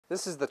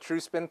This is the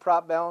Tru-Spin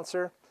Prop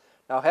Balancer.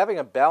 Now having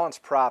a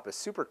balanced prop is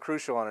super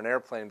crucial on an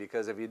airplane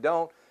because if you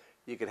don't,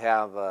 you could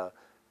have a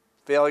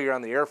failure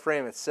on the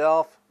airframe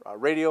itself, a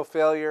radio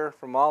failure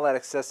from all that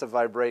excessive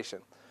vibration.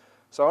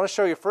 So I want to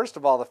show you first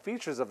of all the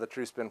features of the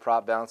Tru-Spin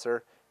Prop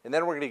Balancer, and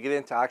then we're going to get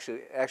into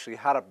actually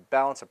how to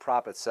balance a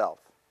prop itself.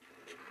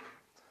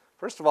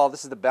 First of all,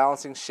 this is the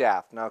balancing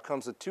shaft. Now it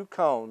comes with 2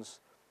 cones,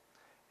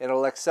 and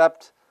it'll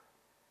accept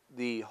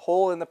the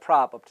hole in the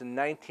prop up to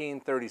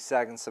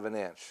 19/32 of an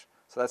inch.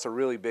 So that's a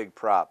really big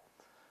prop.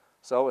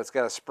 So it's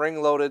got a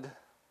spring-loaded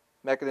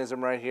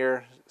mechanism right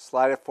here.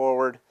 Slide it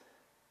forward,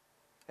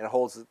 and it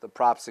holds the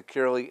prop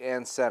securely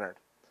and centered.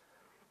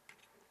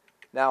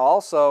 Now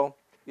also,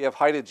 you have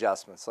height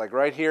adjustments. Like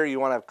right here,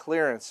 you want to have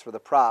clearance for the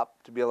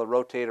prop to be able to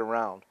rotate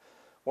around.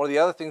 One of the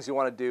other things you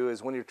want to do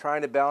is when you're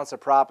trying to balance a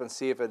prop and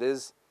see if it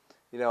is,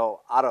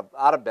 out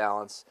of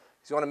balance,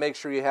 you want to make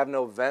sure you have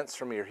no vents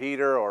from your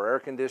heater or air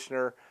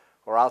conditioner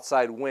or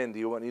outside wind.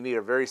 You need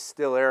a very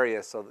still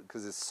area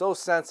because it's so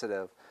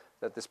sensitive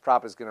that this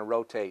prop is going to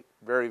rotate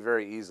very,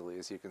 very easily,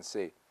 as you can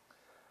see.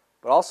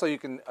 But also you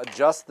can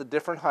adjust the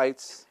different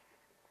heights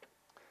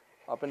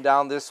up and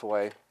down this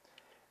way.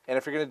 And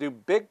if you're going to do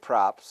big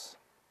props,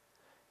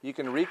 you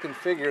can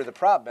reconfigure the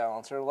prop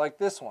balancer like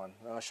this one.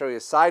 I'll show you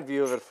a side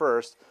view of it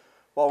first.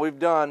 What we've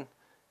done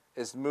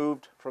is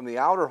moved from the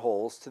outer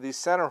holes to these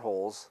center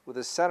holes with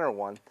this center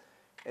one.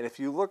 And if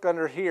you look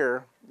under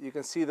here, you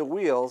can see the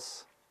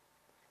wheels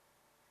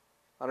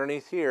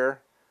underneath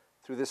here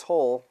through this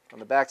hole. On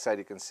the back side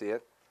you can see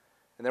it.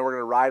 And then we're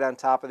going to ride on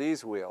top of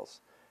these wheels.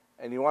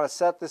 And you want to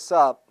set this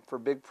up for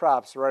big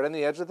props right on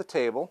the edge of the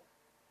table.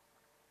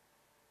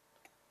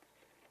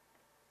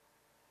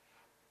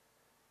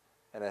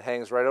 And it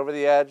hangs right over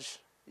the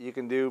edge. You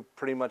can do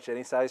pretty much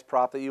any size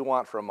prop that you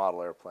want for a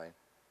model airplane.